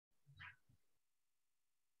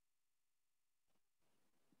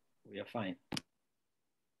We are fine.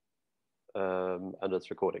 And it's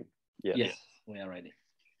recording. Yes. Yes, we are ready.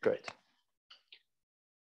 Great.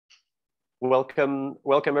 Welcome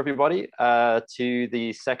everybody to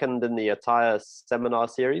the second in the Attire seminar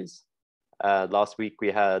series. Last week we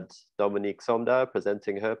had Dominique Somda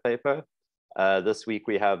presenting her paper. This week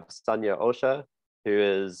we have Sayna Osha, who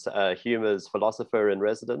is humor's philosopher in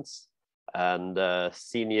residence and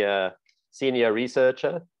senior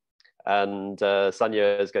researcher. And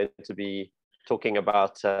Sayna is going to be talking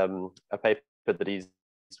about a paper that he's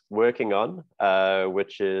working on,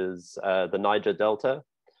 which is the Niger Delta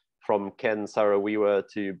from Ken Saro-Wiwa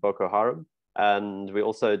to Boko Haram. And we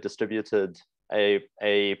also distributed a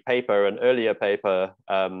paper, an earlier paper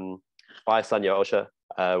by Sayna Osha,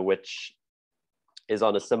 which is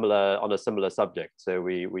on a similar subject. So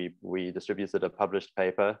we distributed a published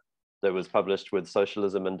paper that was published with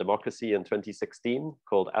Socialism and Democracy in 2016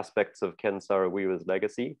 called Aspects of Ken Saro-Wiwa's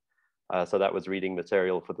Legacy. So that was reading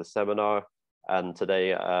material for the seminar. And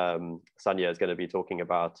today, Sayna is going to be talking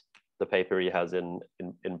about the paper he has in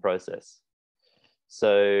process.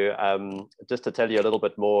 So just to tell you a little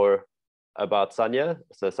bit more about Sayna.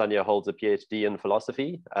 So Sayna holds a PhD in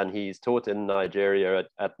philosophy, and he's taught in Nigeria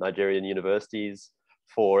at Nigerian universities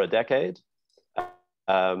for a decade.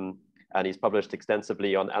 And he's published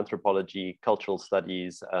extensively on anthropology, cultural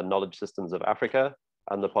studies, knowledge systems of Africa,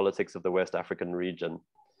 and the politics of the West African region.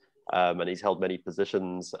 And he's held many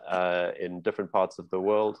positions in different parts of the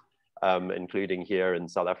world, including here in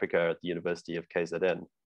South Africa at the University of KZN.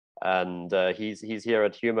 And he's here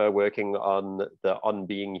at HUMA working on the On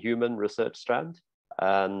Being Human research strand.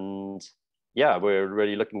 And yeah, we're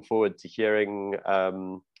really looking forward to hearing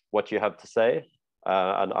what you have to say.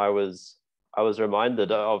 And I was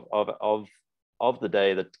reminded of the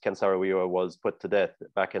day that Ken Saro-Wiwa was put to death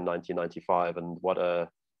back in 1995, and what a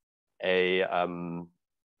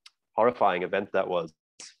horrifying event that was,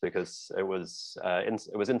 because I was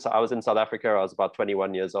in South Africa. I was about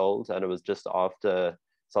 21 years old, and it was just after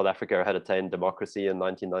South Africa had attained democracy in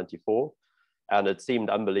 1994, and it seemed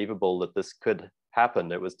unbelievable that this could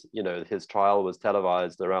happen. It was, his trial was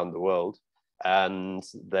televised around the world, and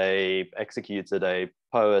they executed a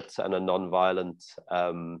poet and a non-violent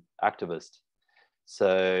activist.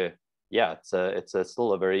 So yeah, it's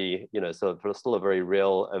still a very, still a very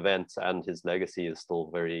real event, and his legacy is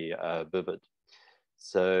still very vivid.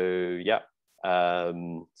 So yeah,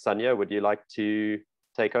 Sayna, would you like to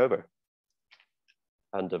take over?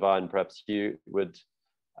 And Divine, perhaps you would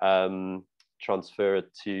transfer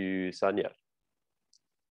it to Sayna.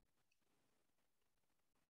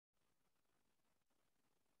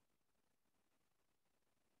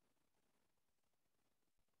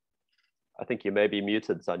 I think you may be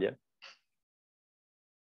muted, Sayna.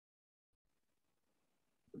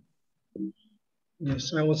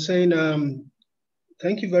 Yes, I was saying,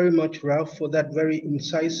 thank you very much, Ralph, for that very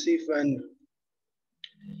incisive and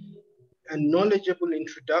knowledgeable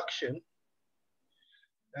introduction.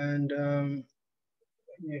 And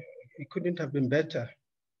yeah, it couldn't have been better.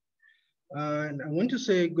 And I want to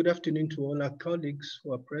say good afternoon to all our colleagues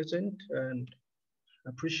who are present, and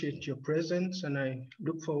appreciate your presence. And I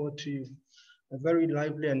look forward to a very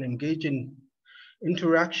lively and engaging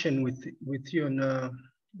interaction with you on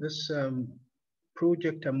this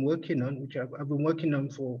project I'm working on, which I've been working on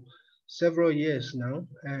for several years now.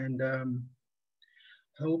 And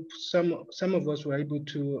I hope some of us were able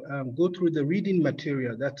to go through the reading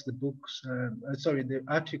material. That's the books, the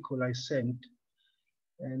article I sent.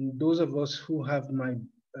 And those of us who have my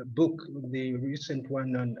book, the recent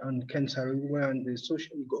one on Ken Saro-Wiwa and the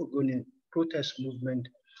social protest movement,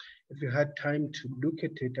 if you had time to look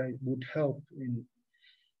at it, it would help in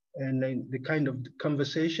the kind of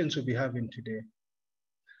conversations we'll be having today.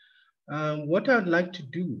 What I'd like to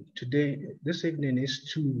do this evening, is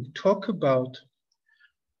to talk about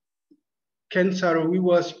Ken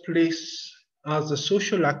Saro-Wiwa's place as a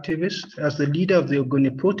social activist, as the leader of the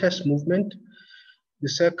Ogoni protest movement,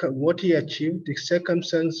 what he achieved, the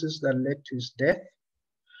circumstances that led to his death,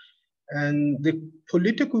 and the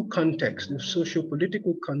political context, the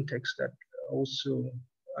socio-political context that also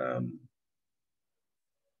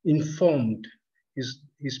informed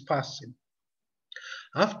his passing.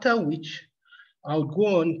 After which, I'll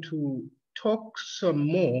go on to talk some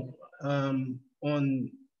more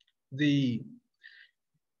on the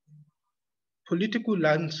political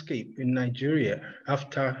landscape in Nigeria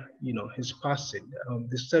after his passing,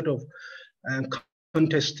 the sort of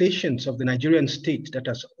contestations of the Nigerian state that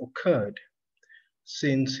has occurred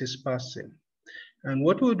since his passing. And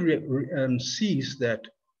what we would see is that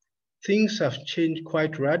things have changed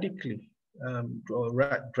quite radically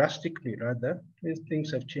drastically rather.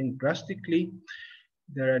 Things have changed drastically.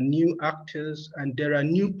 There are new actors and there are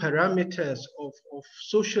new parameters of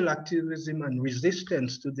social activism and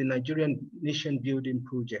resistance to the Nigerian nation building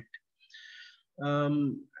project.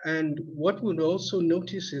 And what we'll also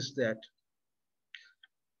notice is that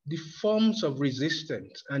the forms of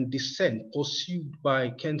resistance and dissent pursued by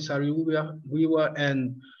Ken Saro-Wiwa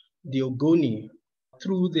and the Ogoni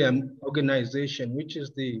through their organization, which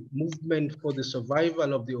is the Movement for the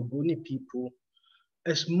Survival of the Ogoni People,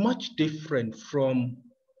 is much different from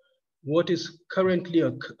what is currently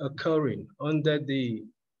occurring under the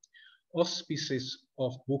auspices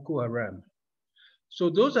of Boko Haram. So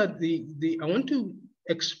those are I want to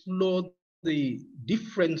explore the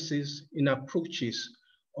differences in approaches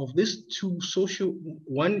of these two social,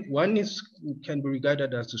 one can be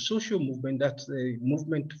regarded as a social movement, that's a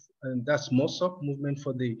movement, and that's MOSOP, Movement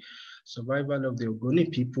for the Survival of the Ogoni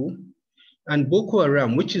People, and Boko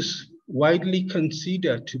Haram, which is widely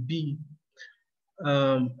considered to be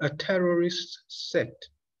a terrorist sect.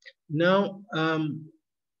 Now,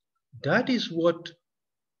 that is what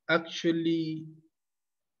actually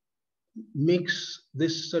makes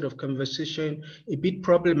this sort of conversation a bit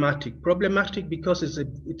problematic. Problematic because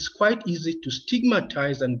it's quite easy to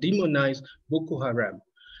stigmatize and demonize Boko Haram.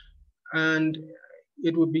 And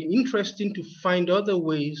it would be interesting to find other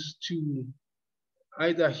ways to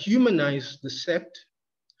either humanize the sect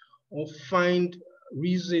or find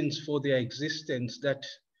reasons for their existence that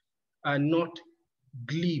are not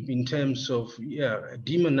glib in terms of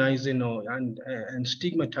demonizing and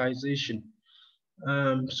stigmatization.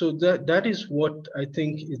 So that is what I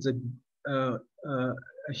think is a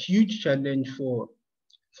huge challenge for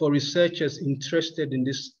researchers interested in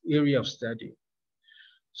this area of study.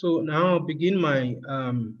 So now I'll begin my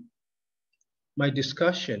my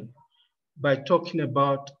discussion by talking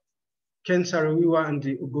about Ken Saro-Wiwa and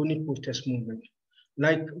the Ogoni protest movement.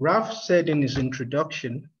 Like Ralph said in his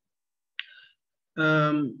introduction,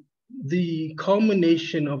 the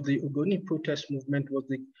culmination of the Ogoni protest movement was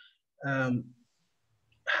the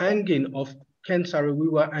hanging of Ken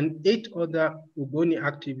Saro-Wiwa and 8 other Ogoni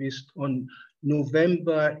activists on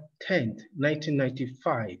November 10th,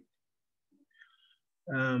 1995.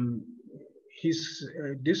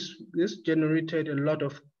 This generated a lot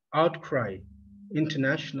of outcry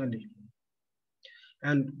internationally.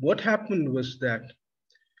 And what happened was that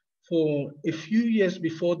for a few years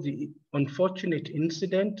before the unfortunate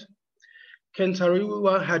incident, Ken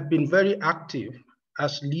Saro-Wiwa had been very active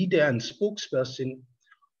as leader and spokesperson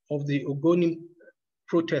of the Ogoni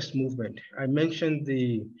protest movement. I mentioned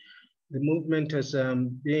the movement as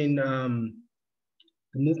being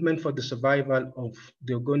the movement for the survival of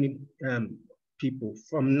the Ogoni people.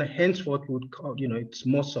 From henceforth, we would call, it's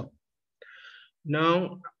MOSOP.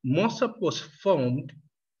 Now, MOSOP was formed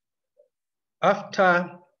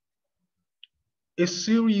after a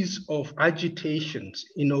series of agitations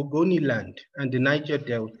in Ogoni land and the Niger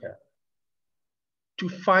Delta to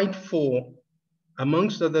fight for,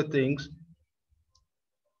 amongst other things,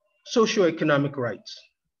 socioeconomic rights,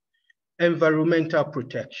 environmental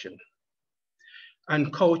protection,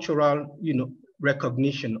 and cultural,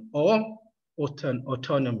 recognition or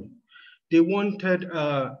autonomy. They wanted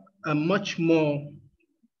a much more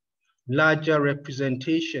larger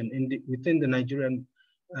representation within the Nigerian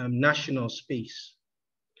national space.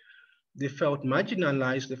 They felt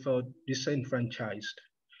marginalized, they felt disenfranchised.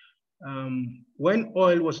 When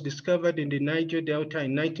oil was discovered in the Niger Delta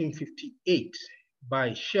in 1958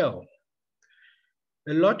 by Shell,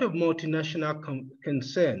 a lot of multinational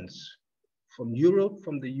concerns from Europe,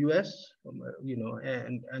 from the US,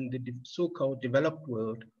 and the so-called developed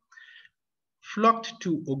world flocked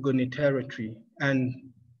to Ogoni territory and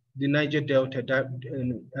the Niger Delta,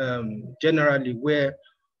 generally where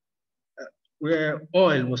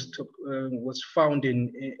oil was found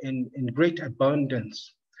in great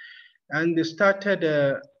abundance. And they started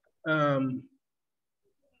an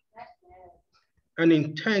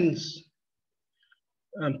intense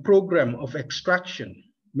program of extraction,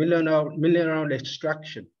 mineral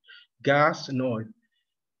extraction, gas and oil.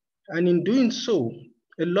 And in doing so,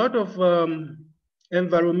 a lot of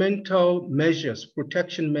environmental measures,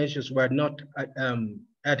 protection measures were not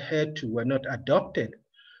adhered to, were not adopted.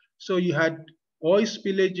 So you had oil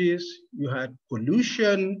spillages, you had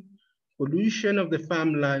pollution of the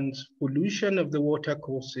farmlands, pollution of the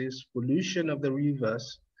watercourses, pollution of the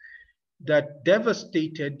rivers that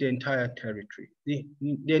devastated the entire territory. The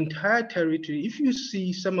entire territory, if you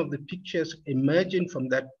see some of the pictures emerging from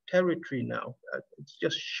that territory now, it's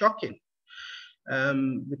just shocking.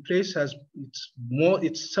 The place has,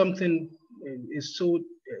 it's so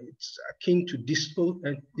it's akin to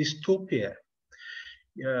dystopia,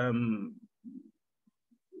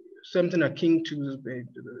 something akin to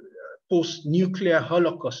post-nuclear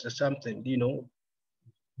holocaust or something, you know,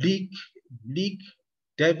 bleak,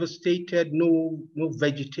 devastated, no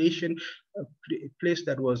vegetation, a place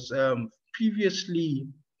that was previously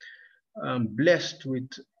blessed with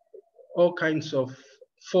all kinds of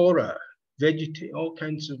flora, all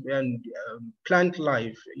kinds of plant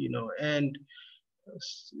life, you know, and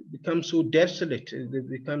becomes so desolate. It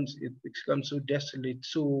becomes so desolate,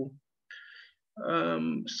 so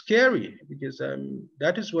scary, because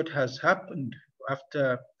that is what has happened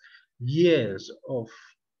after years of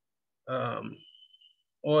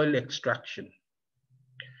oil extraction.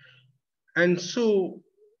 And so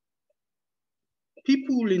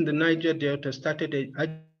people in the Niger Delta started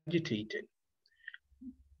agitating.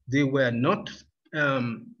 They were not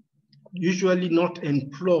usually not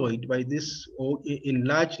employed by this, or in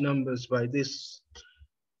large numbers by this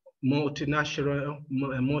multinational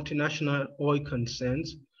oil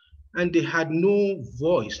concerns, and they had no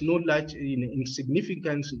voice, no large, in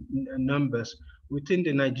significant numbers within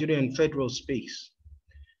the Nigerian federal space.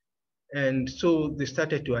 And so they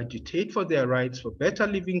started to agitate for their rights, for better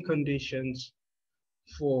living conditions,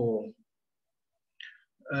 for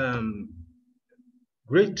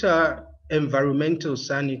greater environmental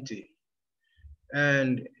sanity,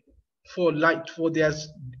 and for their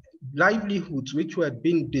livelihoods which were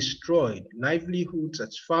being destroyed, livelihoods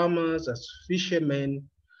as farmers, as fishermen,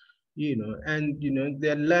 you know, and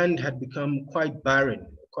their land had become quite barren,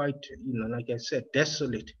 quite, like I said,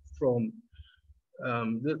 desolate from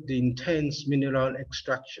the intense mineral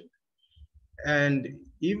extraction. And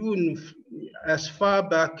even as far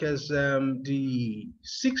back as the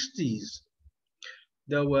 60s,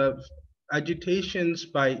 there were agitations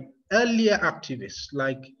by earlier activists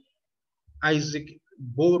like Isaac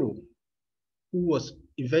Boro, who was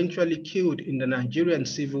eventually killed in the Nigerian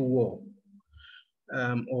Civil War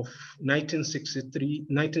of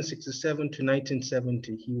 1967 to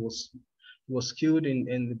 1970. He was killed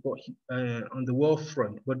on the war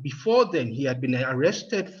front. But before then, he had been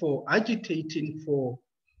arrested for agitating for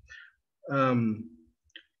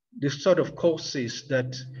the sort of causes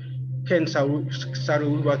that Ken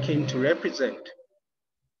Saro-Wiwa came to represent.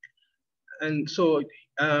 And so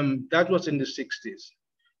that was in the 60s.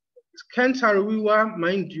 Ken Saro-Wiwa,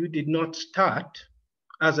 mind you, did not start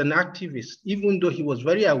as an activist, even though he was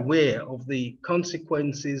very aware of the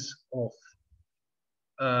consequences of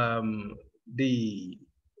the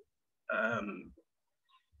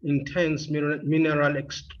intense mineral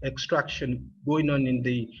extraction going on in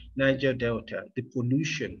the Niger Delta, the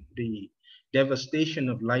pollution, the devastation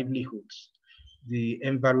of livelihoods, the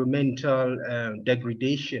environmental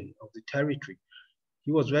degradation of the territory.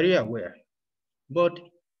 He was very aware. But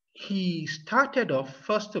he started off,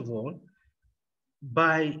 first of all,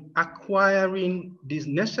 by acquiring these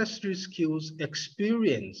necessary skills,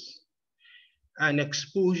 experience, and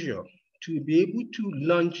exposure to be able to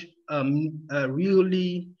launch a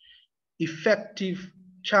really effective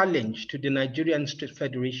challenge to the Nigerian State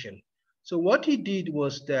Federation. So what he did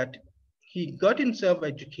was that he got himself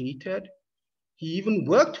educated. He even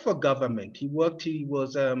worked for government. He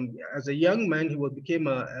was, as a young man, he became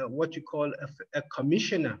what you call a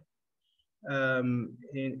commissioner in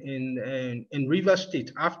Rivers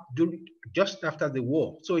State just after the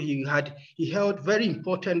war. So he held very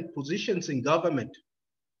important positions in government.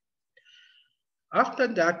 After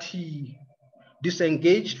that, he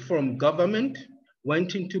disengaged from government,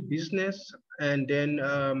 went into business, and then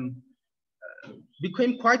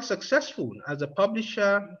became quite successful as a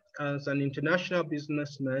publisher, as an international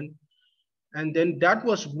businessman. And then that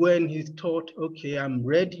was when he thought, okay, I'm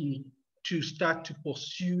ready to start to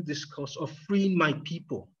pursue this cause of freeing my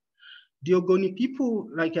people. The Ogoni people,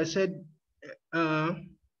 like I said,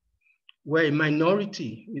 were a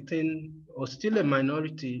minority within, or still a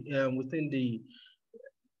minority within the,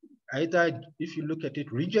 either if you look at it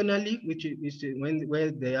regionally, which is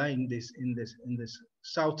where they are in this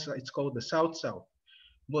south, it's called the South-South.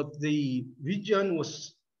 But the region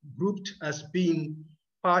was grouped as being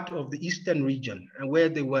part of the Eastern region, and where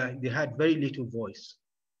they had very little voice.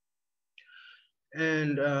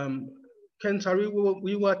 And Ken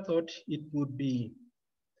Saro-Wiwa thought it would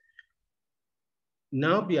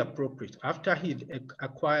now be appropriate, after he'd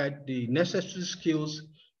acquired the necessary skills,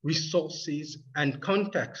 resources, and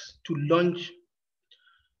contacts, to launch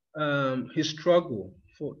his struggle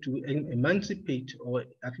to emancipate, or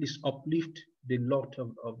at least uplift, the lot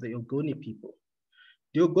of the Ogoni people.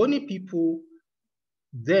 The Ogoni people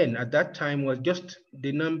then, at that time, was just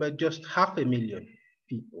 500,000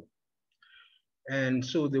 people. And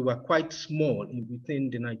so they were quite small within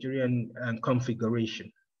the Nigerian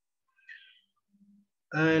configuration.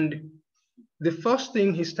 And the first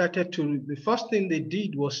thing they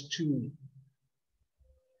did was to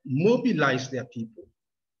mobilize their people,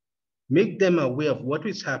 make them aware of what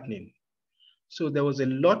is happening. So there was a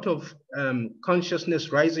lot of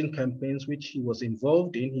consciousness rising campaigns which he was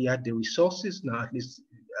involved in. He had the resources now, at least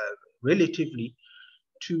relatively,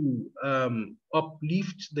 to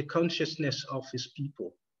uplift the consciousness of his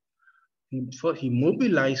people. He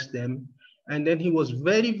mobilized them, and then he was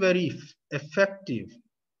very, very effective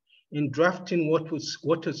in drafting what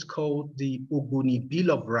is called the Ogoni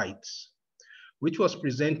Bill of Rights, which was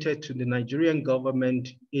presented to the Nigerian government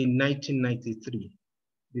in 1993,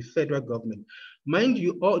 the federal government. Mind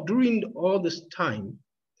you, during all this time,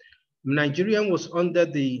 Nigeria was under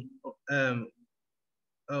the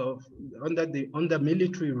under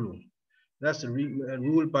military rule. That's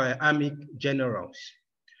ruled by army generals.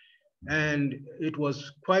 And it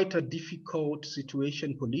was quite a difficult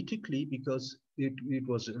situation politically because it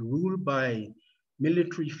was ruled by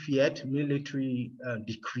military fiat, military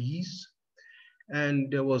decrees, and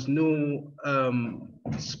there was no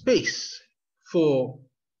space for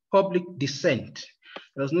public dissent.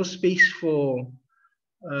 There was no space for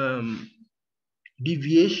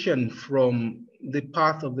deviation from the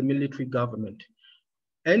path of the military government.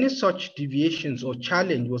 Any such deviations or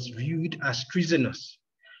challenge was viewed as treasonous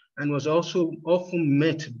and was also often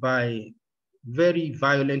met by very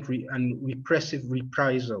violent and repressive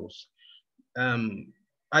reprisals.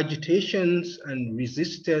 Agitations and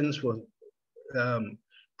resistance were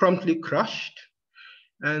promptly crushed,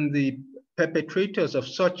 and the perpetrators of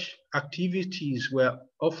such activities were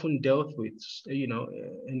often dealt with,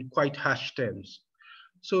 in quite harsh terms.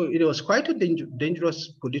 So it was quite a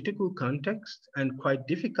dangerous political context and quite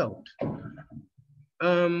difficult.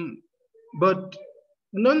 But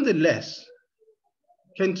nonetheless,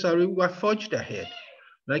 Ken Saro-Wiwa forged ahead.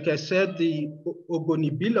 Like I said, the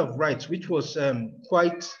Ogoni Bill of Rights, which was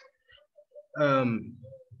quite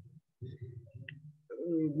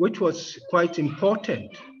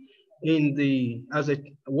important as a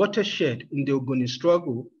watershed in the Ogoni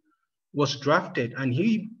struggle, was drafted, and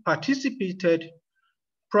he participated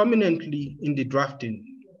prominently in the drafting.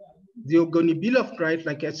 The Ogoni Bill of Rights,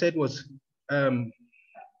 like I said, was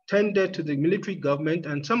tendered to the military government,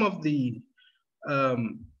 and some of the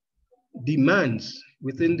demands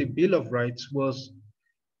within the Bill of Rights was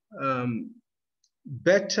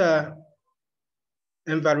better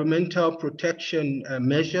environmental protection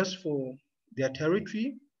measures for their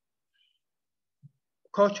territory,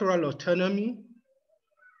 cultural autonomy,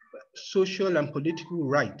 social and political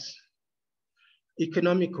rights,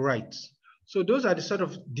 economic rights. So those are the sort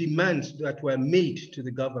of demands that were made to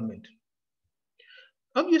the government.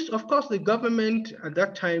 Of course, the government at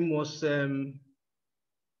that time was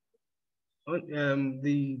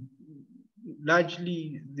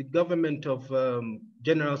largely the government of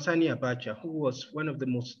General Sani Abacha, who was one of the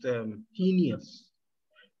most heinous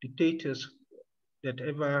dictators that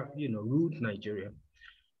ever ruled Nigeria.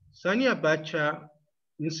 Sani Abacha,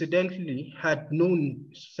 incidentally, had known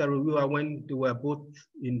Saro-Wiwa when they were both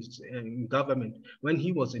in government, when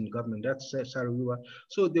he was in government. That's Saro-Wiwa.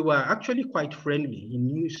 So they were actually quite friendly. He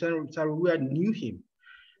knew Saro-Wiwa knew him.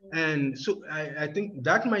 And so I think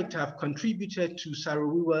that might have contributed to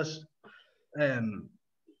Saro-Wiwa's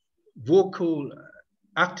vocal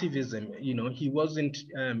activism. He wasn't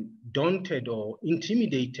daunted or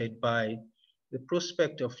intimidated by the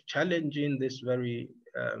prospect of challenging this very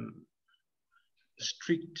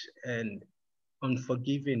strict and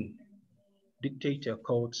unforgiving dictator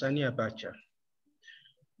called Sani Abacha.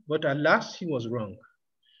 But at last he was wrong.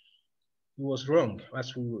 He was wrong,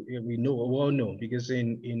 as we all know, because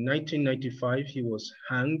in 1995 he was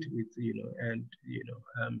hanged with,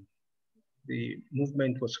 the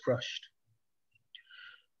movement was crushed.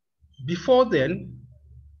 Before then,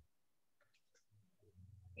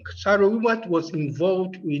 Saro-Wiwa was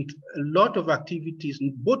involved in a lot of activities,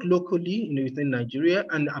 both locally within Nigeria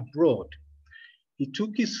and abroad. He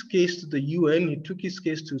took his case to the UN, he took his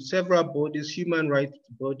case to several bodies, human rights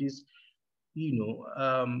bodies,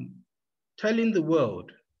 telling the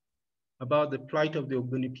world about the plight of the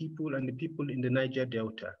Ogoni people and the people in the Niger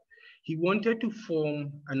Delta. He wanted to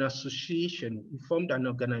form an association, he formed an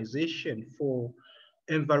organization for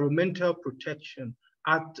environmental protection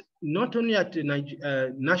not only at the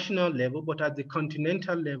national level, but at the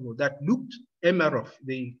continental level that looked, EMAROF,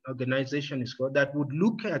 the organization is called, that would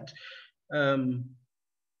look at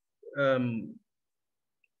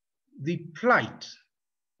the plight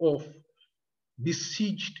of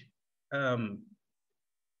besieged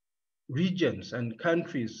regions and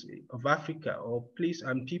countries of Africa, or place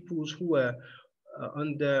and peoples who were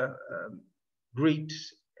under great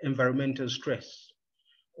environmental stress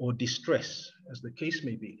or distress, as the case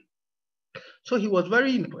may be. So he was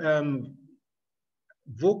very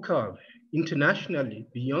vocal internationally,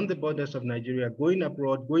 beyond the borders of Nigeria, going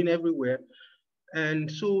abroad, going everywhere. And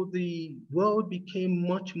so the world became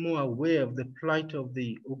much more aware of the plight of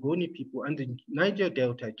the Ogoni people and the Niger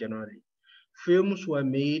Delta generally. Films were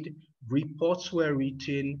made, reports were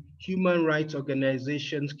written, human rights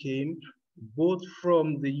organizations came, both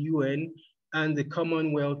from the UN and the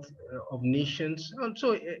Commonwealth of Nations.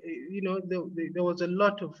 Also, you know, there was a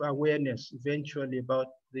lot of awareness eventually about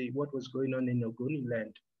what was going on in Ogoni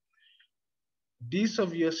land. This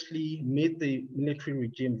obviously made the military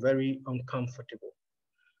regime very uncomfortable.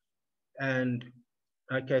 And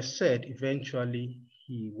like I said, eventually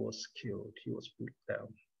he was killed, he was put down.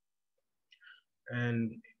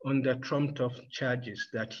 And under trumped-up charges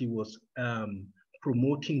that he was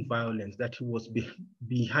promoting violence, that he was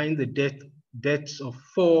behind the deaths of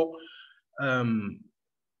 4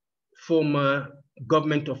 former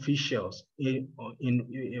government officials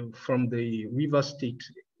from the River State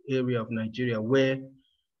area of Nigeria, where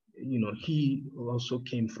he also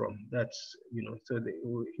came from. That's so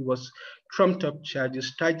he was trumped up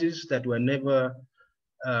charges that were never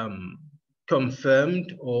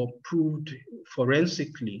confirmed or proved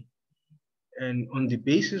forensically, and on the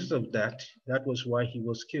basis of that was why he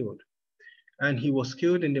was killed. And he was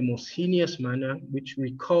killed in the most heinous manner, which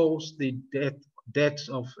recalls the deaths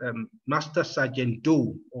of Master Sergeant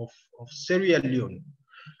Doe of Sierra Leone.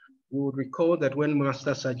 We would recall that when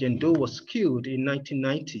Master Sergeant Doe was killed in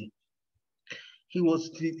 1990,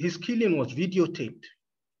 his killing was videotaped.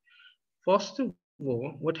 First of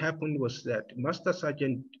all, what happened was that Master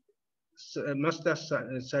Sergeant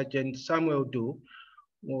Samuel Doe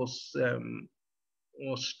was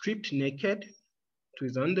stripped naked to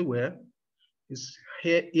his underwear. His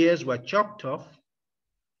ears were chopped off,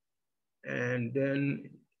 and then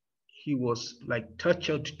he was like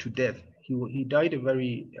tortured to death. He died a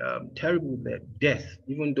very terrible death,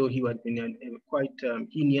 even though he had been a quite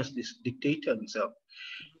heinous dictator himself.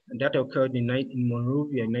 And that occurred in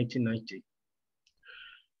Monrovia in 1990.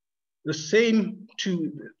 The same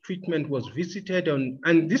treatment was visited on,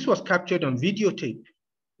 and this was captured on videotape.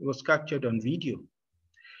 It was captured on video.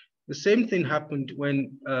 The same thing happened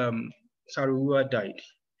when Saro-Wiwa died.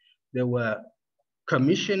 There were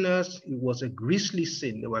commissioners. It was a grisly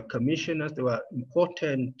scene. There were commissioners. There were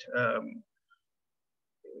important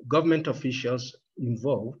government officials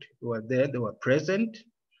involved. They were there. They were present.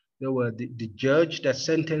 There were the judge that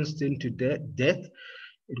sentenced him to death.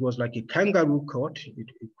 It was like a kangaroo court. It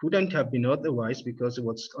couldn't have been otherwise because it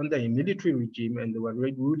was under a military regime and they were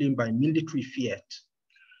ruling by military fiat.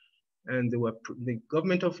 And the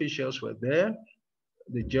government officials were there,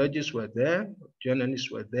 the judges were there, journalists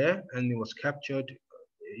were there, and it was captured,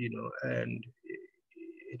 and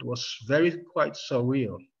it was quite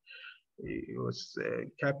surreal. It was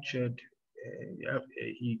captured.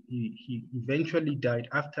 He eventually died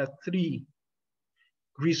after 3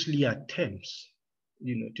 grisly attempts,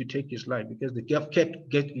 to take his life, because they kept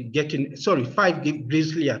getting 5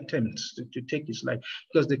 grisly attempts to take his life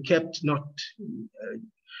because they kept not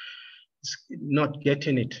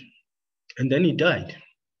getting it. And then he died.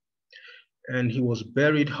 And he was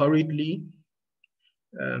buried hurriedly.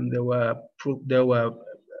 There were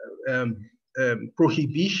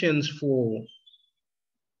prohibitions for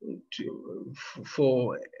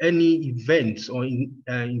any events or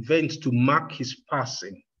events to mark his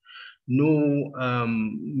passing.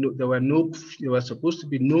 There were supposed to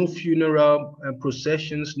be no funeral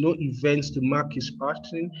processions, no events to mark his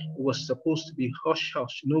passing. It was supposed to be hush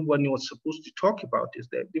hush. Nobody was supposed to talk about it.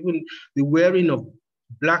 That even the wearing of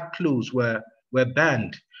black clothes were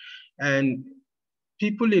banned, and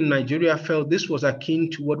people in Nigeria felt this was akin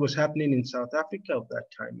to what was happening in South Africa at that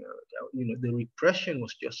time. The repression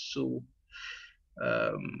was just so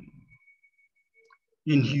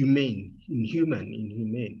inhumane,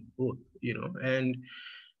 both, and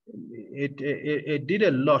it did a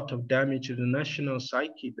lot of damage to the national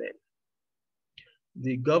psyche then.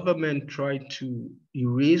 The government tried to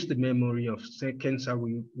erase the memory of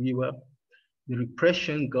Saro-Wiwa. The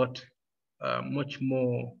repression got much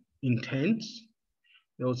more intense.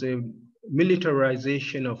 There was a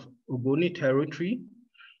militarization of Ogoni territory,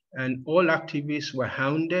 and all activists were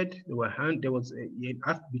hounded.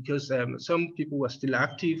 Because some people were still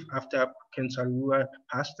active after Ken Saro-Wiwa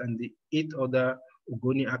passed, and the 8 other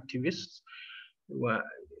Ogoni activists were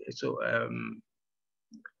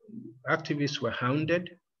activists were hounded.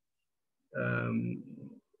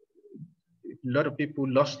 lot of people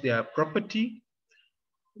lost their property.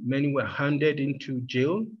 Many were handed into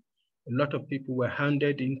jail. A lot of people were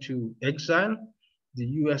handed into exile. The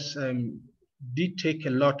US did take a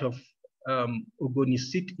lot of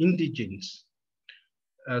Ogonistic indigenes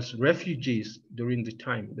as refugees during the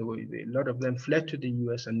time. A lot of them fled to the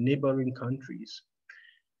US and neighboring countries.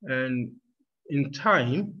 And in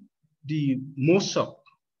time, the MOSOP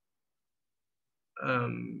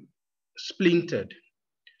splintered.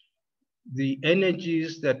 The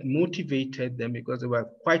energies that motivated them, because they were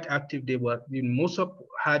quite active, the MOSOP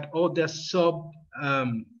had other sub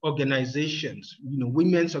organizations,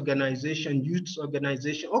 women's organization, youth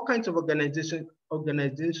organization, all kinds of organizations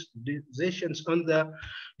under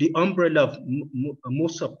the umbrella of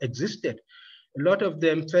MOSOP existed. A lot of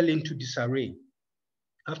them fell into disarray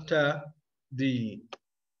after the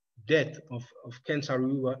death of Ken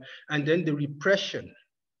Saro-Wiwa, and then the repression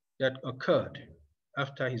that occurred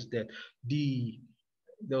after his death.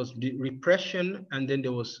 There was the repression, and then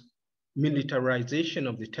there was militarization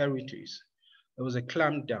of the territories. There was a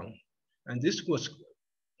clampdown, and this was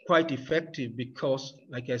quite effective because,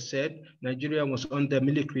 like I said, Nigeria was under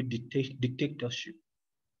military dictatorship.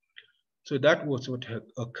 So that was what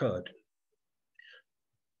occurred.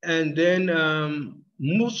 And then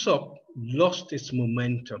MOSOP lost its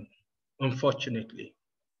momentum, unfortunately.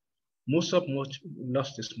 MOSOP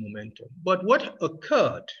lost its momentum. But what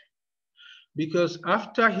occurred, because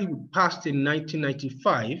after he passed in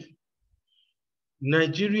 1995,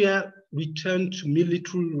 Nigeria returned to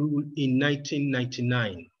military rule in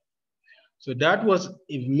 1999. So that was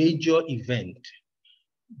a major event.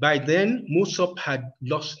 By then, MOSOP had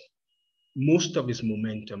lost most of its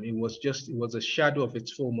momentum. It was a shadow of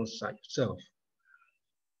its former self.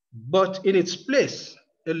 But in its place,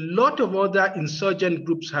 a lot of other insurgent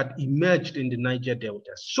groups had emerged in the Niger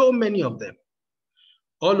Delta, so many of them,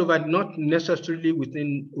 all over, not necessarily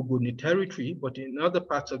within Ogoni territory, but in other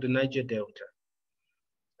parts of the Niger Delta.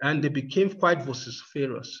 And they became quite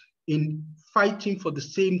vociferous in fighting for the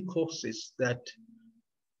same causes that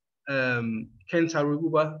Ken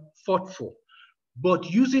Saro-Wiwa fought for,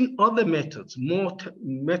 but using other methods, more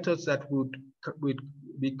methods that would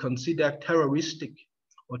be considered terroristic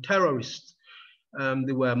or terrorist.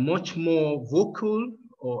 They were much more vocal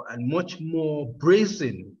and much more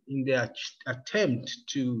brazen in their attempt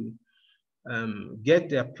to get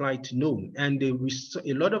their plight known. And a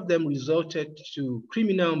lot of them resorted to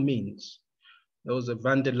criminal means. There was a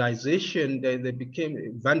vandalization,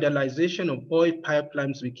 vandalization of oil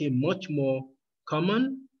pipelines became much more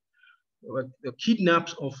common. The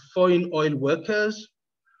kidnaps of foreign oil workers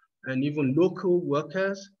and even local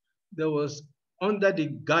workers. There was under the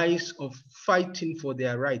guise of fighting for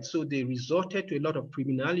their rights. So they resorted to a lot of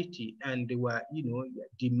criminality, and they were,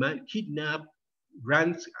 kidnap,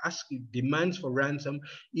 asking demands for ransom.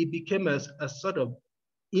 It became a sort of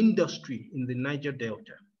industry in the Niger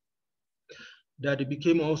Delta, that it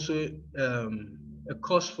became also a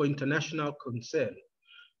cause for international concern.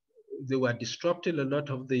 They were disrupting a lot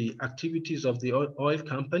of the activities of the oil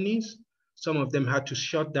companies. Some of them had to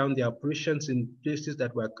shut down their operations in places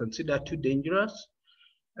that were considered too dangerous.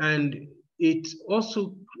 And it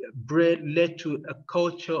also led to a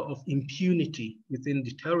culture of impunity within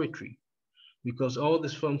the territory, because all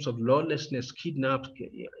these forms of lawlessness, kidnaps,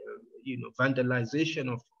 vandalization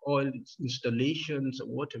of oil installations and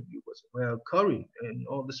what have you were occurring in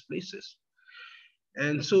all these places.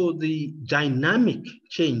 And so the dynamic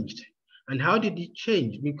changed. And how did it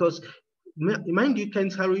change? Because mind you, Ken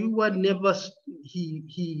Saro-Wiwa never,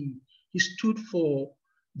 he stood for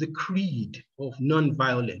the creed of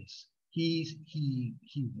non-violence. He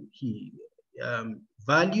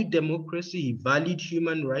valued democracy, he valued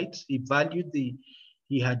human rights, he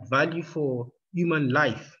had value for human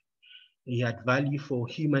life, he had value for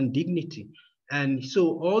human dignity. And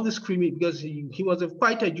so all this criminal, because he was a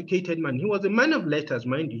quite educated man. He was a man of letters,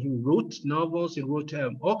 mind you. He wrote novels, he wrote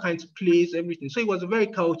all kinds of plays, everything. So he was a very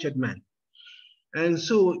cultured man. And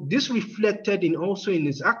so this reflected also in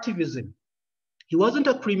his activism. He wasn't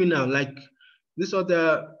a criminal like these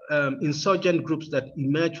other insurgent groups that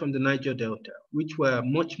emerged from the Niger Delta, which were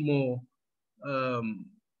much more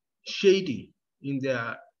shady in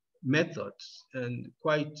their methods and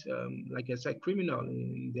quite, like I said, criminal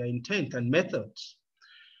in their intent and methods.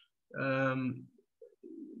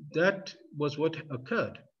 That was what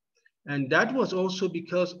occurred. And that was also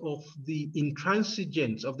because of the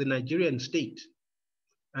intransigence of the Nigerian state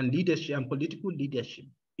and leadership and political leadership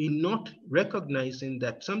in not recognizing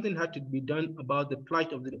that something had to be done about the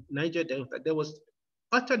plight of the Niger Delta. There was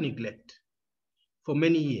utter neglect for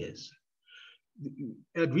many years.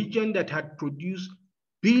 A region that had produced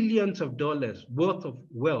billions of dollars worth of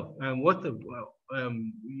wealth and worth of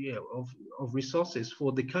of resources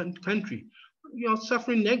for the country,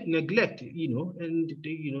 suffering neglect, and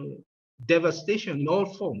devastation in all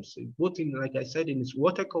forms, both in, like I said, in its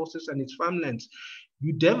watercourses and its farmlands.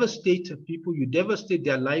 You devastate people, you devastate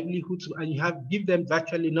their livelihoods, and you give them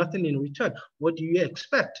virtually nothing in return. What do you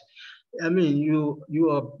expect? I mean,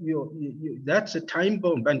 that's a time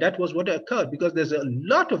bomb, and that was what occurred, because there's a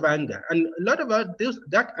lot of anger, and a lot of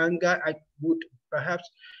that anger, I would perhaps,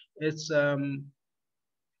 is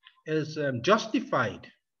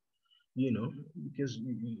justified, because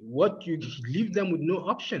what you leave them with no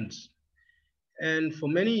options. And for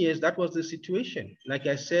many years, that was the situation. Like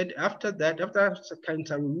I said, after that, after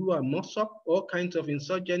Saro-Wiwa and Mossop, all kinds of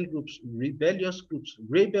insurgent groups, rebellious groups,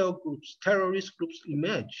 rebel groups, terrorist groups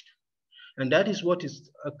emerged. And that is what is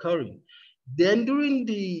occurring. Then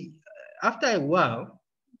after a while,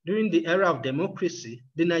 during the era of democracy,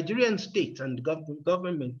 the Nigerian state and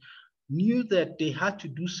government knew that they had to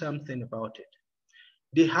do something about it.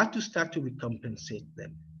 They had to start to recompensate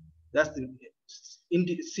them. That's the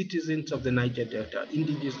citizens of the Niger Delta,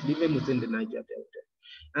 indigenous living within the Niger Delta.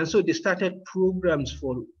 And so they started programs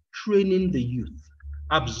for training the youth,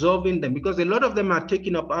 absorbing them, because a lot of them are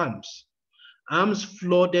taking up arms. Arms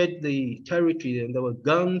flooded the territory, and there were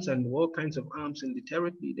guns and all kinds of arms in the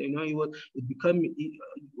territory. It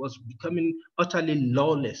was becoming utterly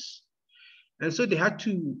lawless. And so they had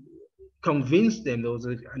to convince them. There was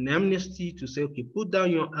an amnesty to say, okay, put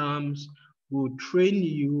down your arms, we would train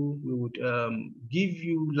you, we would give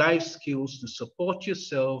you life skills to support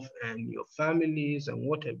yourself and your families and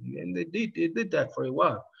what have you. And they did that for a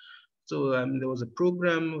while. So there was a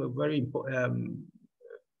program, a very important,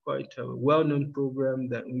 quite a well-known program,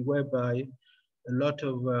 whereby a lot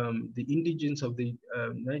of the indigents of the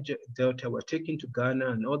Niger Delta were taken to Ghana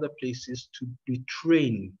and other places to be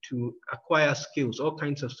trained to acquire skills, all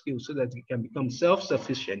kinds of skills, so that they can become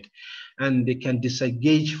self-sufficient and they can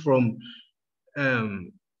disengage from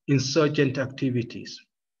insurgent activities.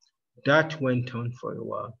 That went on for a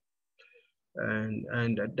while.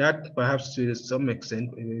 And that, perhaps to some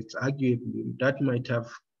extent, it's arguable that might have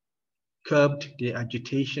curbed the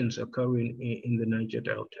agitations occurring in the Niger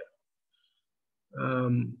Delta.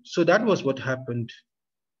 So that was what happened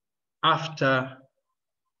after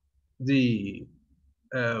the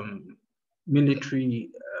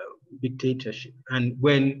military dictatorship, and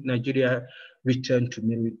when Nigeria returned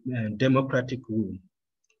to democratic rule.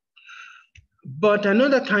 But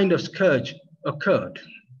another kind of scourge occurred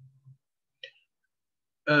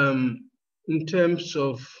in terms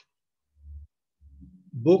of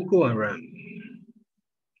Boko Haram.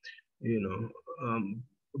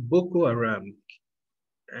 Boko Haram,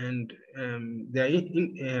 and their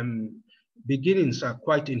beginnings are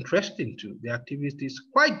quite interesting too. The activities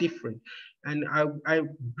quite different, and I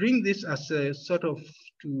bring this as a sort of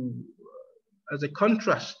as a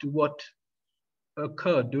contrast to what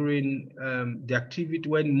occurred during the activity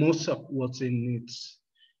when Mossop was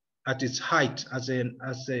at its height as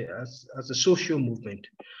a social movement.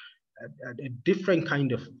 A different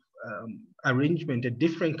kind of arrangement, a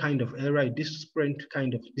different kind of era, a different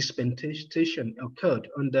kind of dispensation occurred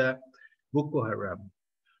under Boko Haram.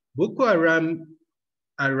 Boko Haram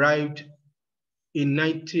arrived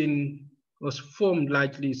was formed,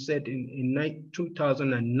 likely said, in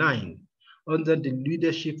 2009 under the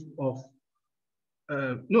leadership of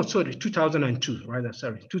 2002, rather,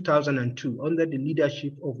 2002, under the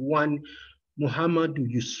leadership of one Muhammadu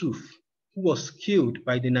Yusuf, who was killed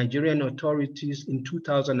by the Nigerian authorities in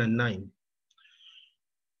 2009.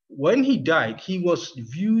 When he died, he was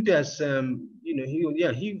viewed as,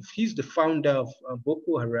 he's the founder of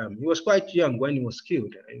Boko Haram. He was quite young when he was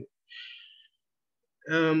killed.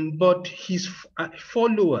 But his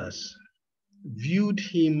followers viewed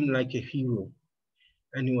him like a hero,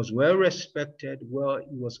 and he was well respected. He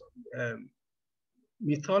was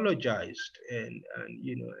mythologized, and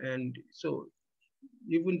so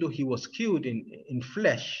even though he was killed in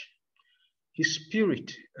flesh, his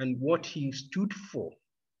spirit and what he stood for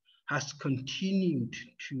has continued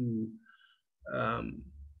to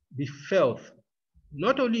be felt,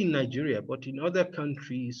 not only in Nigeria, but in other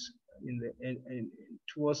countries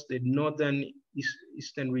towards the northern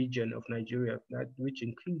eastern region of Nigeria, which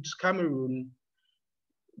includes Cameroon,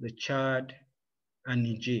 the Chad, and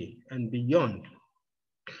Niger, and beyond.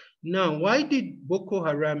 Now, why did Boko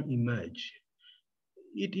Haram emerge?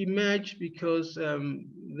 It emerged because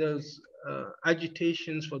there's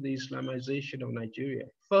agitations for the Islamization of Nigeria.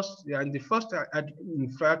 In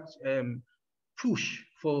fact, push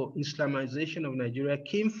for Islamization of Nigeria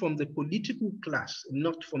came from the political class,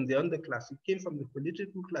 not from the underclass. It came from the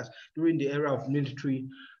political class during the era of military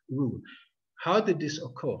rule. How did this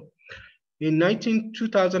occur? In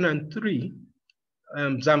 2003,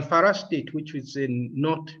 Zamfara State, which was in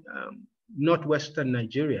northwestern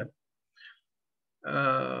Nigeria,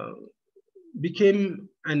 became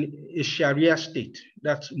a Sharia state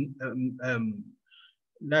that's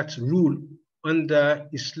ruled under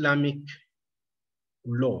Islamic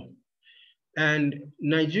law. And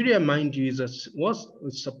Nigeria, mind you, was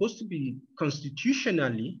supposed to be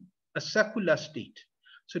constitutionally a secular state.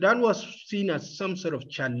 So that was seen as some sort of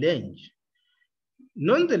challenge.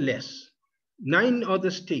 Nonetheless, 9 other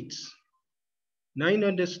states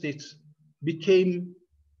became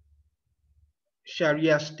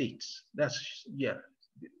Sharia states. That's,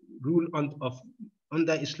 rule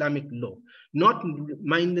under Islamic law, not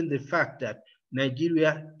minding the fact that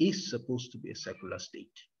Nigeria is supposed to be a secular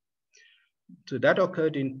state. So that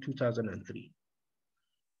occurred in 2003.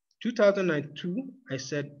 2002, I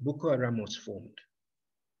said Boko Haram was formed.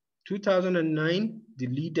 2009, the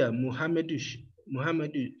leader, Muhammadu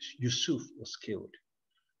Yusuf, was killed.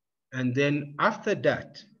 And then after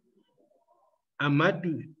that,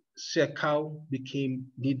 Ahmadu Sekau became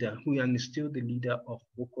leader, who is still the leader of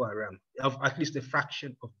Boko Haram, of at least a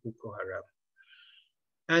fraction of Boko Haram.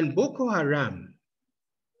 And Boko Haram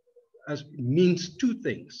means 2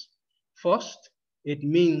 things. First, it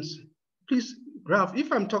means, please, Ralph,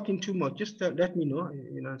 if I'm talking too much, just let me know,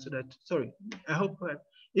 so that, sorry, I hope,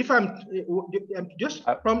 if I'm, just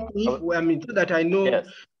prompt me, so that I know, yes.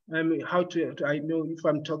 How to I know if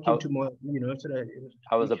I'm talking too much, so that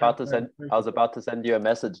I was about to send you a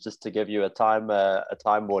message just to give you a time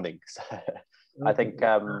warning. Okay. I think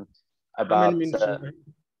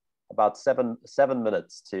about seven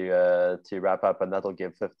minutes to wrap up, and that'll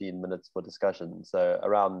give 15 minutes for discussion. So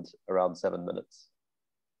around 7 minutes.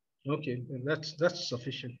 Okay, that's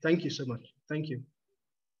sufficient. Thank you so much. Thank you.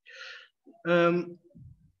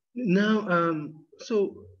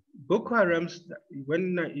 So Boko Haram,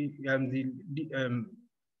 when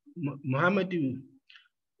Muhammadu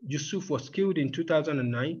Yusuf was killed in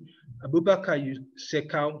 2009, Abubakar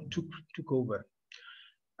Sekau took over.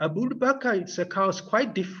 Abubakar Sekau is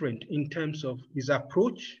quite different in terms of his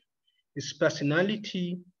approach, his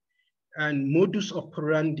personality, and modus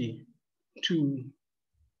operandi to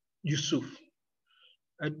Yusuf.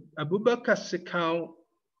 Abubakar Sekau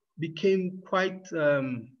became quite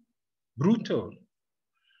brutal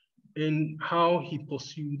in how he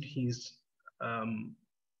pursued his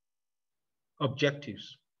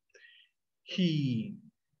objectives. He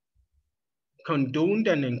condoned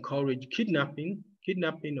and encouraged kidnapping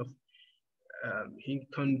of, he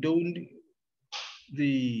condoned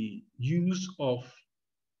the use of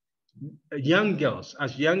young girls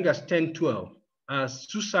as young as 10, 12 as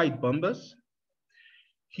suicide bombers.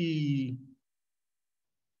 He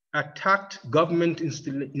attacked government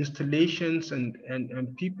installations and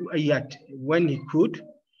people when he could.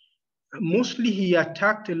 Mostly he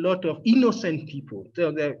attacked a lot of innocent people.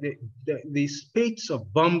 So the spate of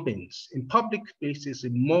bombings in public places,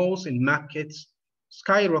 in malls and markets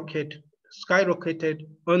skyrocketed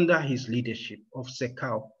under his leadership of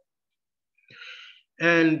Sekau.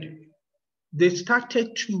 And they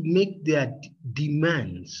started to make their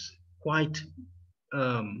demands quite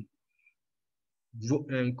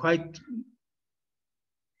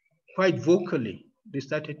vocally. They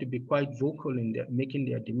started to be quite vocal in making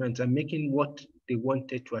their demands and making what they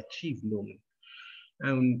wanted to achieve known.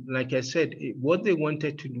 And like I said, what they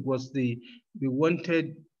wanted to do was they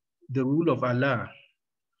wanted the rule of Allah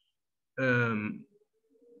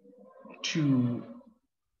to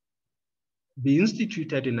be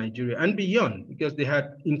instituted in Nigeria and beyond, because they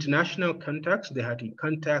had international contacts. They had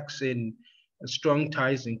contacts in strong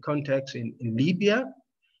ties in contacts in Libya,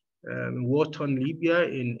 war-torn Libya,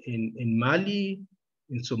 in Mali,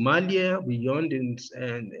 in Somalia, beyond, and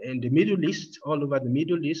the Middle East, all over the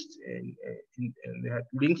Middle East, and they had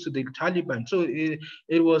links to the Taliban. So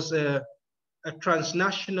it was a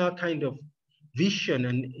transnational kind of vision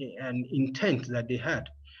and intent that they had,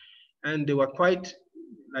 and they were quite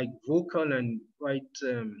vocal and quite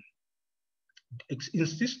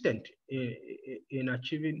insistent in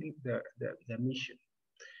achieving their mission.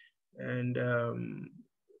 And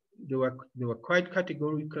they were quite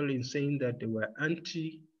categorical in saying that they were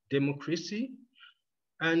anti-democracy,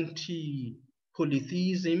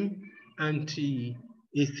 anti-polytheism,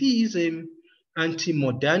 anti-atheism,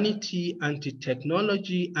 anti-modernity,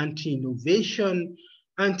 anti-technology, anti-innovation,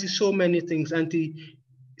 anti-so many things,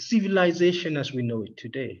 anti-civilization as we know it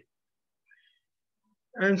today.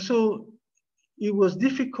 And so it was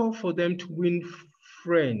difficult for them to win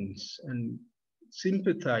friends and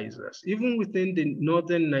sympathizers, even within the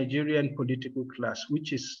northern Nigerian political class,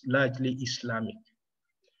 which is largely Islamic.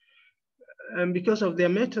 And because of their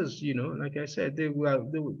methods, you know, like I said, they've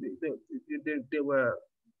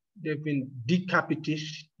been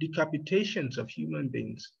decapitations of human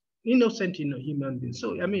beings, innocent human beings.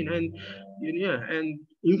 So I mean, and yeah, and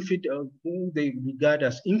infidel who they regard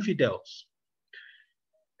as infidels.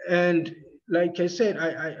 And like I said,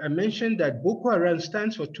 I mentioned that Boko Haram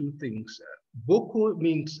stands for two things. Boko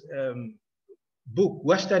means book,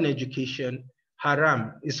 Western education.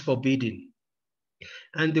 Haram is forbidden.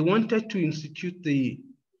 And they wanted to institute the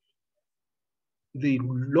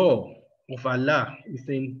law of Allah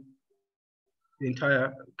within the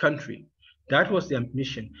entire country. That was their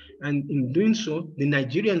mission. And in doing so, the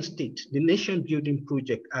Nigerian state, the nation building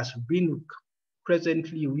project, has been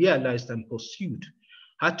presently realized and pursued,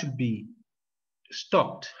 had to be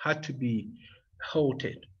stopped, had to be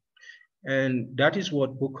halted. And that is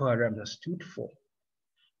what Boko Haram has stood for.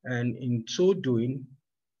 And in so doing,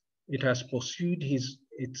 it has pursued its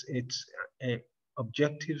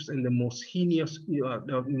objectives in the most heinous,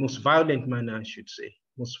 the most violent manner, I should say,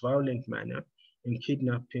 most violent manner, in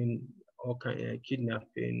kidnapping,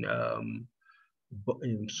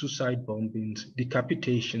 suicide bombings,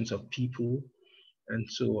 decapitations of people, and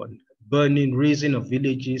so on, burning, razing of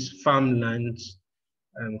villages, farmlands,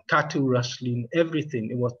 cattle rustling,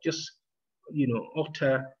 everything. It was just, you know,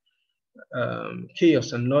 utter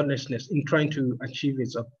chaos and lawlessness in trying to achieve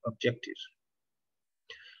its objectives.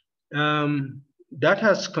 That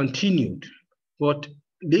has continued, but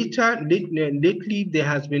lately there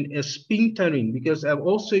has been a splintering, because I've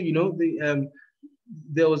also, you know,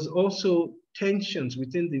 there was also tensions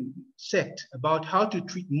within the sect about how to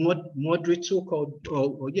treat moderate so-called,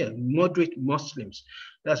 moderate Muslims.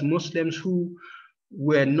 That's Muslims who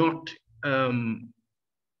were not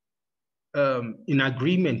in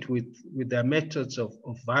agreement with their methods of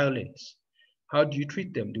violence. How do you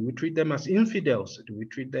treat them? Do we treat them as infidels? Do we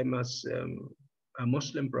treat them as a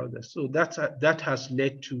Muslim brothers? So that has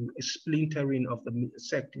led to a splintering of the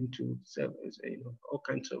sect into, you know, all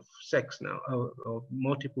kinds of sects now, or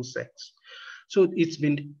multiple sects. So it's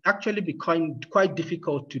been actually becoming quite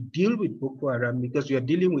difficult to deal with Boko Haram, because you're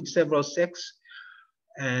dealing with several sects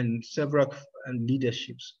and several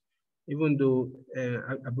leaderships. Even though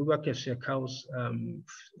Abubakar Shekau's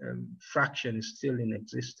fraction is still in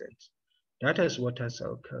existence. That is what has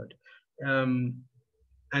occurred.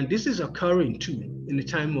 And this is occurring too in the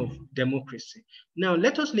time of democracy. Now,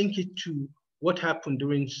 let us link it to what happened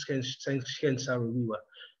during Ken Saro-Wiwa.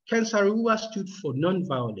 Ken Saro-Wiwa stood for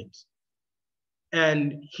non-violence,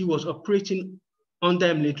 and he was operating under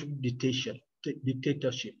a military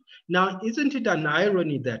dictatorship. Now, isn't it an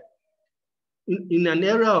irony that in an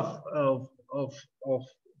era of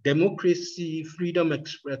democracy, freedom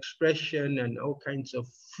expression, and all kinds of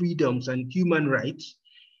freedoms and human rights,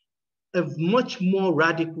 a much more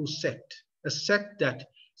radical sect, a sect that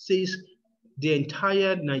says the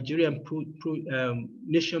entire Nigerian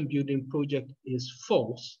nation building project is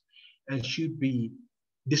false and should be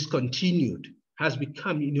discontinued, has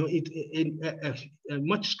become, you know, a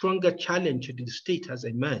much stronger challenge to the state has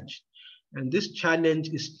emerged. And this challenge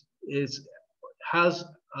has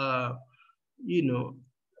you know,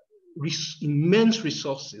 immense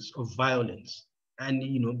resources of violence. And,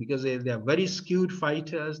 you know, because they are very skilled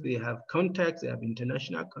fighters, they have contacts, they have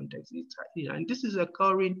international contacts. And this is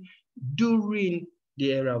occurring during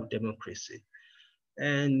the era of democracy.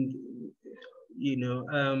 And, you know,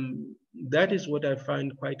 that is what I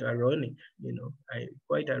find quite ironic, you know,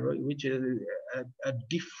 quite ironic, which is a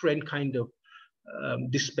different kind of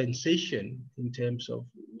dispensation in terms of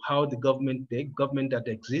how the government that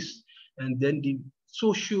exists, and then the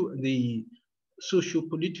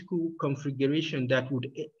socio-political configuration that would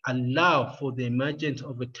allow for the emergence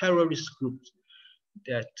of a terrorist group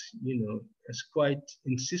that, you know, is quite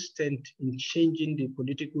insistent in changing the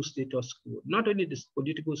political status quo, not only the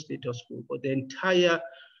political status quo, but the entire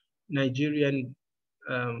Nigerian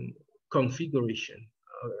configuration,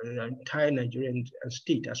 the entire Nigerian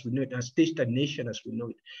state as we know it, as state and nation as we know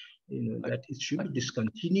it, you know, that it should be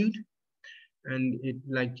discontinued, and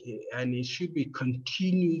it should be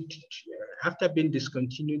continued. After being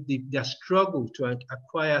discontinued, their struggle to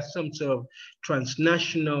acquire some sort of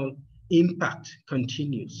transnational impact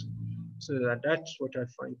continues. So that's what I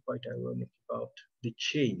find quite ironic about the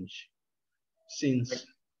change since.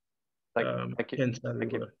 Thank you.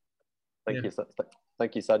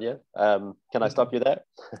 Thank you, Sayna. Can I stop you there?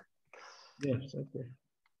 Yes, okay.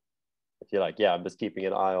 If you like, yeah, I'm just keeping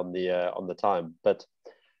an eye on the time. But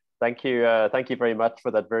Thank you very much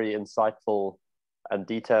for that very insightful and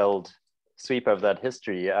detailed sweep of that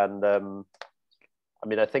history. And I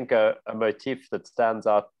mean, I think a motif that stands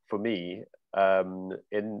out for me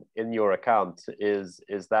in your account is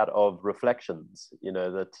that of reflections.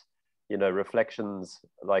 Reflections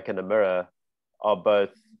like in a mirror are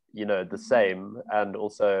both the same and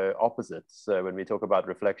also opposites. So when we talk about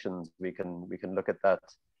reflections, we can look at that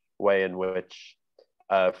way in which,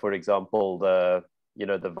 for example, the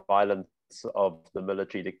violence of the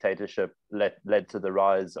military dictatorship led to the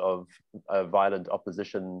rise of violent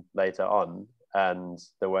opposition later on, and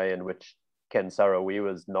the way in which Ken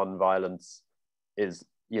Saro-Wiwa's non-violence is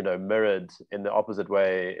mirrored in the opposite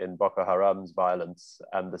way in Boko Haram's violence,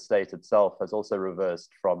 and the state itself has also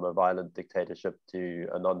reversed from a violent dictatorship to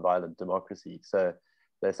a non-violent democracy. So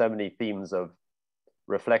there's so many themes of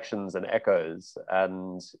reflections and echoes,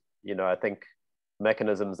 and I think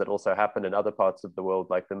mechanisms that also happen in other parts of the world,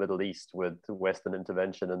 like the Middle East, with Western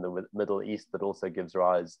intervention in the Middle East, that also gives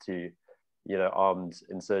rise to armed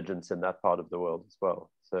insurgents in that part of the world as well.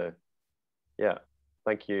 So yeah,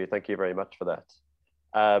 thank you very much for that.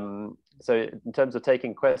 So in terms of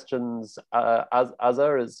taking questions,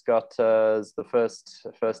 Azza has got is the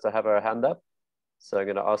first to have her hand up. So I'm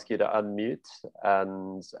going to ask you to unmute,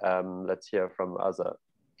 and let's hear from Azza.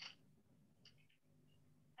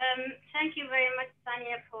 Thank you very much,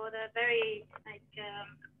 Tanya, for the very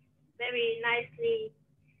nicely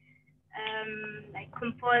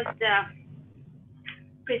composed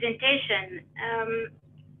presentation.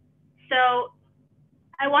 So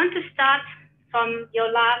I want to start from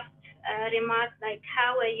your last remark, like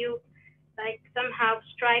how are you somehow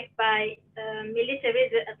struck by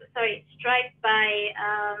militarism, struck by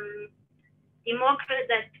democracy,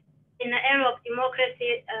 that in an era of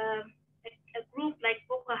democracy, a group like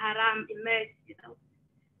Boko Haram emerged,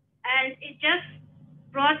 and it just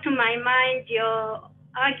brought to my mind your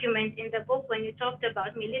argument in the book when you talked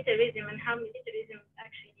about militarism and how militarism is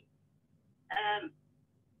actually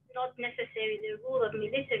not necessarily the rule of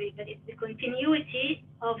military, but it's the continuity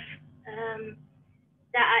of the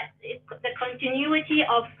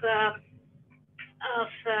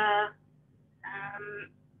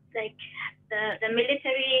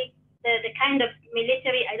military, the kind of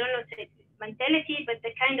military, I don't know if it's mentality, but the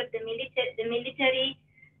kind of the military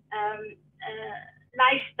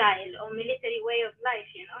lifestyle or military way of life,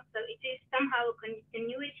 So it is somehow a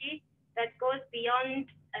continuity that goes beyond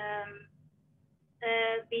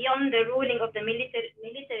the ruling of the military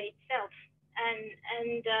itself,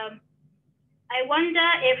 and I wonder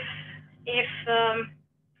if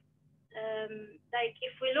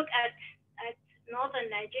we look at northern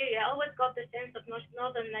Nigeria, I always got the sense of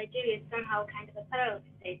northern Nigeria is somehow kind of a parallel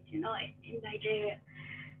state, in Nigeria,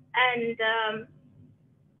 and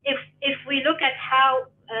if we look at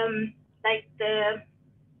how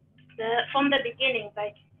from the beginning,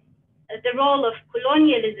 the role of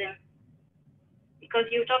colonialism,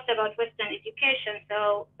 because you talked about Western education,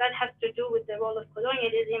 so that has to do with the role of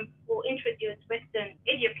colonialism, who introduced Western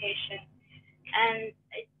education, and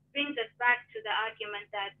it brings us back to the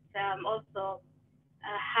argument that also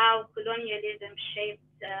how colonialism shaped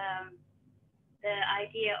the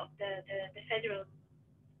idea of the federal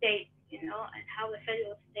state, and how the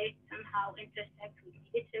federal state somehow intersects with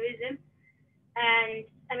militarism. And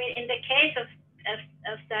I mean, in the case of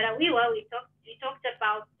Saro-Wiwa, we talked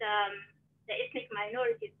about the ethnic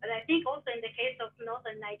minorities, but I think also in the case of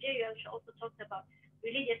northern Nigeria, we also talked about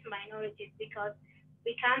religious minorities, because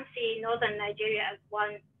we can't see northern Nigeria as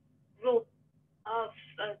one group of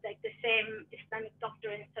the same Islamic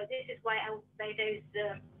doctrine. So this is why I would say there is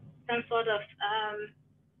some sort of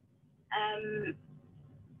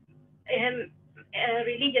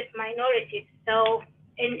religious minorities. So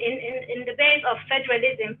in the base of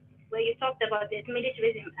federalism, where you talked about the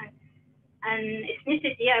militarism and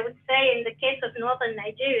ethnicity, I would say in the case of northern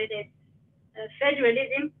Nigeria, there's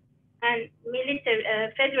federalism and military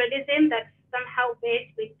federalism that's somehow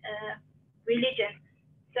based with religion.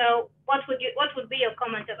 So what would be your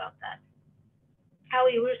comment about that? How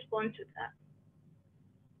you respond to that?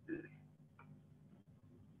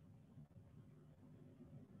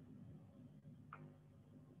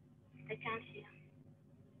 I can't hear.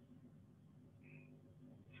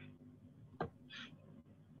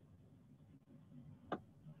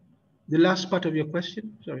 The last part of your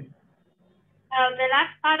question, sorry. The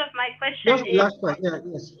last part of my question Just is... last part, yeah,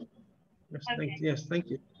 yes. Yes, thank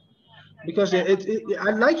you. Because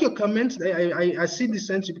I like your comments. I see the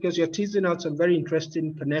sense, because you're teasing out some very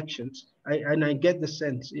interesting connections. And I get the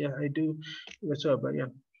sense. Yeah, I do. But yeah.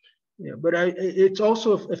 Yeah, but it's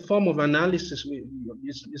also a form of analysis.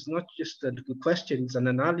 It's not just a question; it's an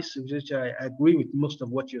analysis, which I agree with most of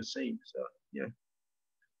what you're saying. So yeah,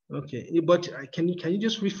 okay. But can you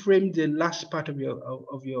just reframe the last part of your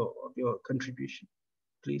contribution,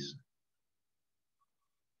 please?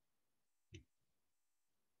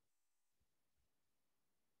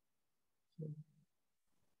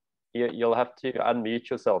 You'll have to unmute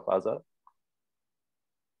yourself, Azza.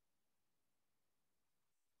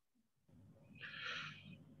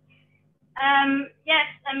 Yes,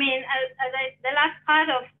 I mean, the last part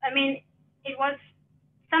of, I mean, it was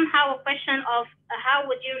somehow a question of how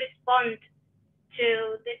would you respond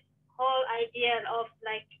to this whole idea of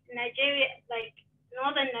like Nigeria, like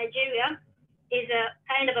northern Nigeria is a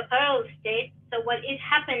kind of a parallel state. So what is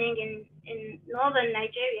happening in northern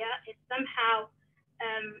Nigeria is somehow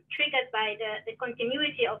triggered by the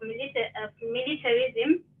continuity of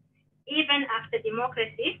militarism even after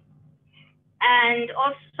democracy. And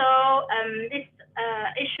also this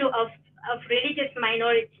issue of religious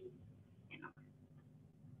minorities. You know.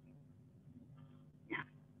 Yeah.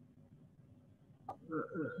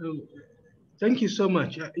 Thank you so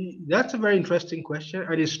much. That's a very interesting question,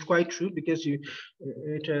 and it's quite true because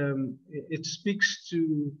it speaks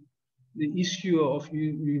to the issue of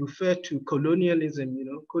you refer to colonialism. You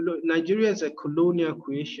know, Nigeria is a colonial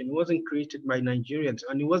creation. It wasn't created by Nigerians,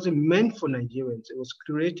 and it wasn't meant for Nigerians. It was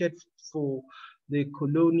created for the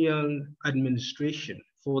colonial administration,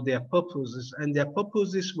 for their purposes, and their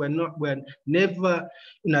purposes were never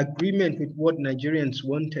in agreement with what Nigerians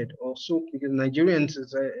wanted. Also, because Nigerians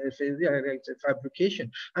is a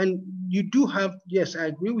fabrication, and you do have, yes, I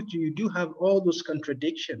agree with you. You do have all those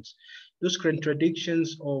contradictions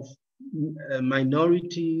of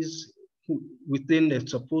minorities within the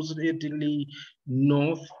supposedly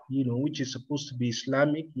north, you know, which is supposed to be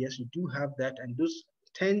Islamic. Yes, you do have that, and those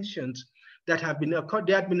tensions that have been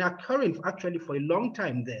occurring actually for a long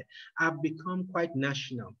time there have become quite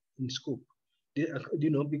national in scope. You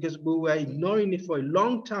know, because we were ignoring it for a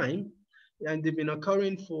long time, and they've been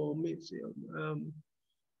occurring for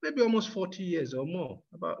maybe almost 40 years or more.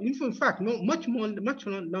 In fact, no, much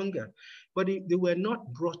longer. But they were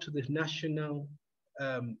not brought to the national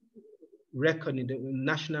reckoning,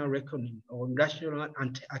 or national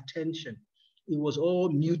attention. It was all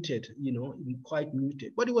muted, you know, quite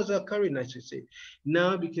muted. But it was occurring, I should say.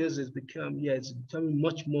 Now, because it's becoming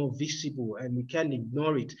much more visible, and we can't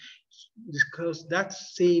ignore it, because that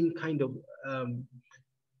same kind of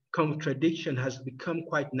contradiction has become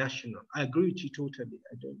quite national. I agree with you totally.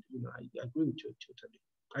 I agree with you totally.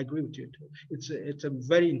 I agree with you totally. It's a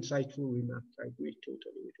very insightful remark. I agree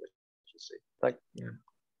totally with what you say.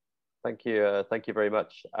 Thank you very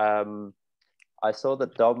much. I saw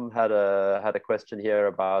that Dom had a question here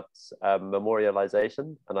about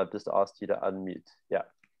memorialization, and I've just asked you to unmute. Yeah.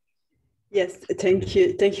 Yes, thank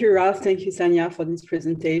you, Ralph. Thank you, Sayna, for this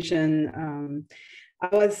presentation.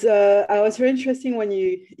 I was very interesting when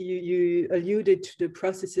you alluded to the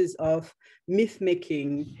processes of myth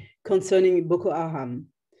making concerning Boko Haram,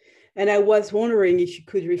 and I was wondering if you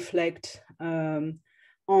could reflect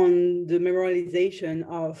on the memorialization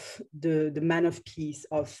of the man of peace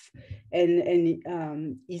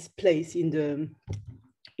and his place in the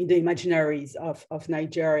imaginaries of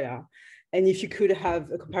Nigeria, and if you could have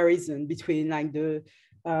a comparison between like the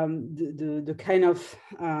kind of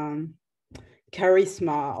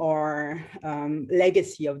charisma or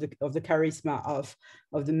legacy of the charisma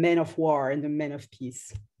of the men of war and the men of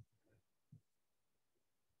peace.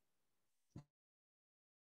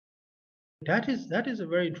 That is a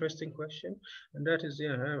very interesting question, and that is,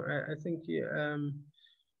 yeah, I think, you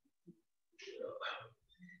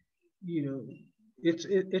know,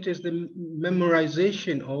 it is the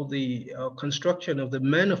memorization or the construction of the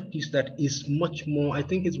man of peace that is much more, I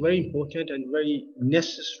think it's very important and very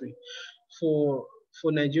necessary for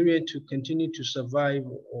Nigeria to continue to survive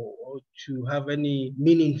or to have any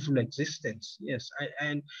meaningful existence. Yes,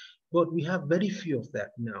 but we have very few of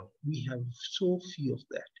that now. We have so few of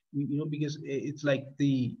that, you know, because it's like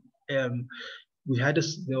there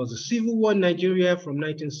was a civil war in Nigeria from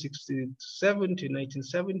 1967 to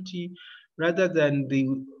 1970. Rather than the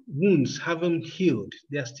wounds haven't healed,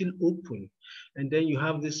 they are still open. And then you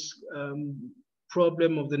have this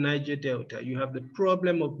problem of the Niger Delta. You have the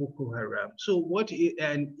problem of Boko Haram. So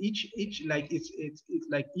each like it's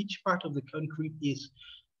like each part of the country is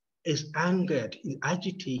angered, is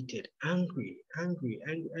agitated, angry,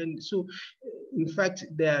 and so in fact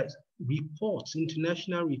there are reports,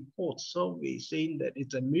 international reports, surveys saying that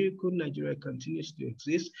it's a miracle Nigeria continues to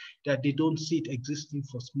exist, that they don't see it existing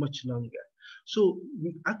for much longer. So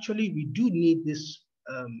we do need this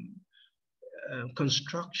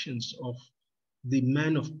constructions of the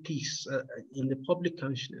man of peace in the public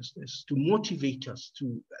consciousness to motivate us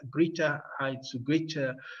to greater heights, to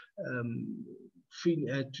greater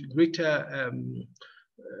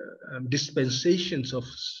dispensations of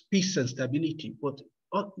peace and stability. But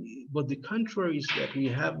the contrary is that we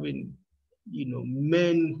have in,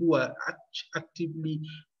 men who are actively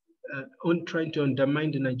trying to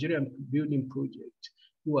undermine the Nigerian building project,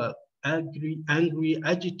 who are angry,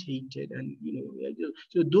 agitated, and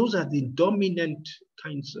so those are the dominant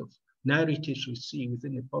kinds of narratives we see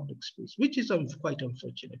within the public space, which is quite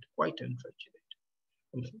unfortunate.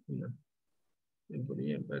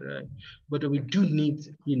 But we do need,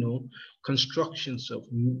 constructions of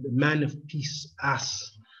the man of peace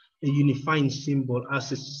as a unifying symbol,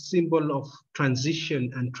 as a symbol of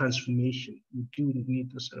transition and transformation. We do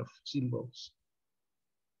need those sort of symbols.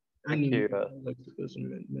 Thank you. Like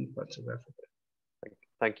in many parts of Africa.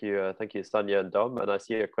 Thank you, Sayna and Dom. And I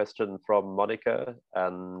see a question from Monica,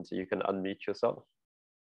 and you can unmute yourself.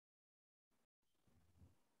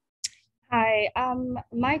 Hi,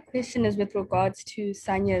 my question is with regards to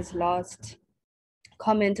Sayna's last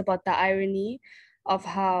comment about the irony of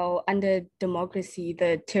how under democracy,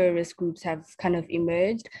 the terrorist groups have kind of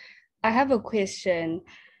emerged. I have a question.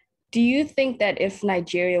 Do you think that if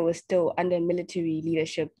Nigeria was still under military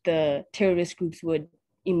leadership, the terrorist groups would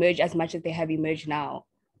emerge as much as they have emerged now?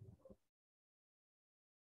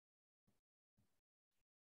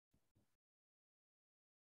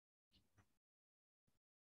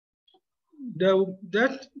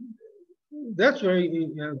 That's very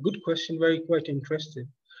good question, quite interesting.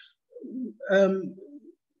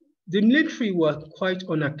 The military were quite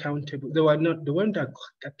unaccountable. They weren't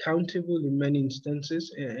accountable in many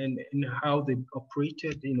instances, and in how they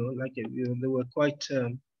operated. They were quite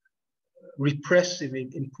repressive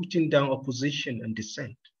in putting down opposition and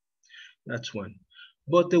dissent. That's one.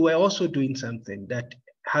 But they were also doing something that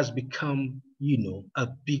has become, a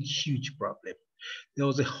big, huge problem. There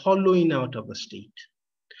was a hollowing out of the state.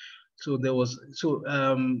 So there was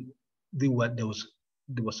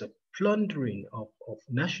a plundering of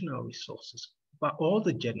national resources by all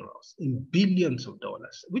the generals in billions of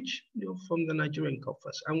dollars, which from the Nigerian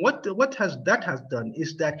coffers. And what that has done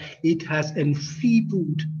is that it has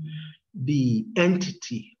enfeebled the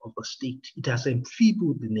entity of a state. It has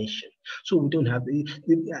enfeebled the nation. So we don't have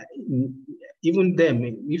even them.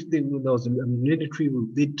 If there was a military rule,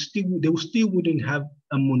 they still wouldn't have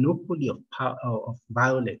a monopoly of power, of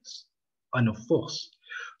violence and of force.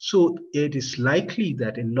 So it is likely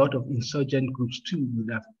that a lot of insurgent groups too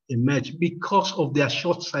would have emerged because of their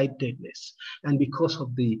short-sightedness and because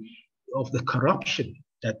of the corruption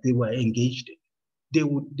that they were engaged in.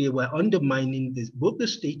 They were undermining both the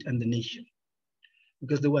state and the nation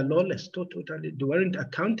because they were lawless, totally. They weren't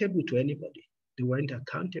accountable to anybody. They weren't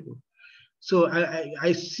accountable. So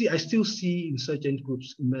I still see insurgent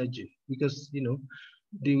groups emerging because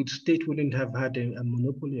the state wouldn't have had a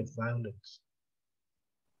monopoly of violence.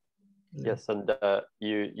 Yes, and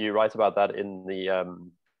you write about that in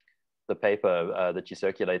the paper that you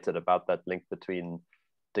circulated about that link between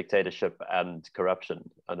dictatorship and corruption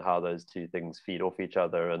and how those two things feed off each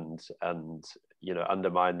other and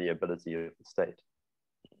undermine the ability of the state.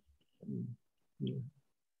 Yeah.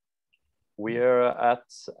 We're at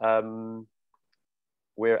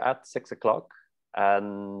 6 o'clock,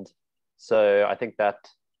 and so I think that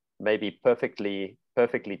may be perfectly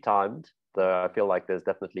timed. Though I feel like there's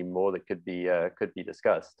definitely more that could be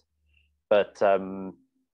discussed. But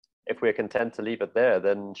if we're content to leave it there,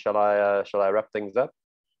 then shall I wrap things up?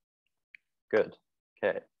 Good.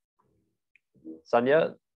 Okay.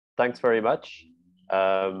 Sayna, thanks very much.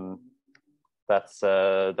 That's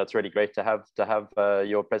really great to have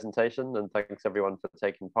your presentation, and thanks everyone for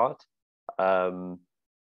taking part.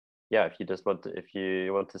 Yeah, if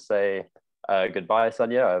you want to say goodbye,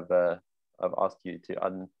 Sayna, I've asked you to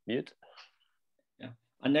unmute. Yeah.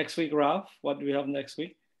 And next week, Ralph, what do we have next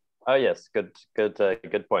week? Oh yes, good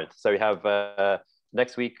point. So we have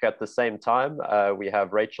next week at the same time we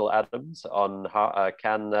have Rachel Adams on how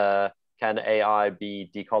can AI be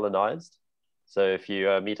decolonized. So if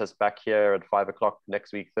you meet us back here at 5 o'clock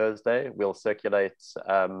next week, Thursday, we'll circulate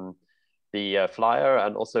the flyer.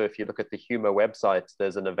 And also if you look at the Humor website,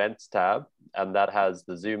 there's an events tab, and that has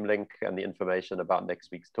the Zoom link and the information about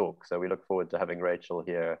next week's talk. So we look forward to having Rachel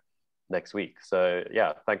here next week. So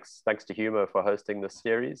yeah, thanks to Humor for hosting this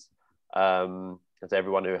series, and to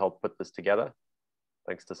everyone who helped put this together.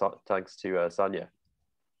 Thanks to Sayna.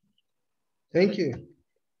 Thank you.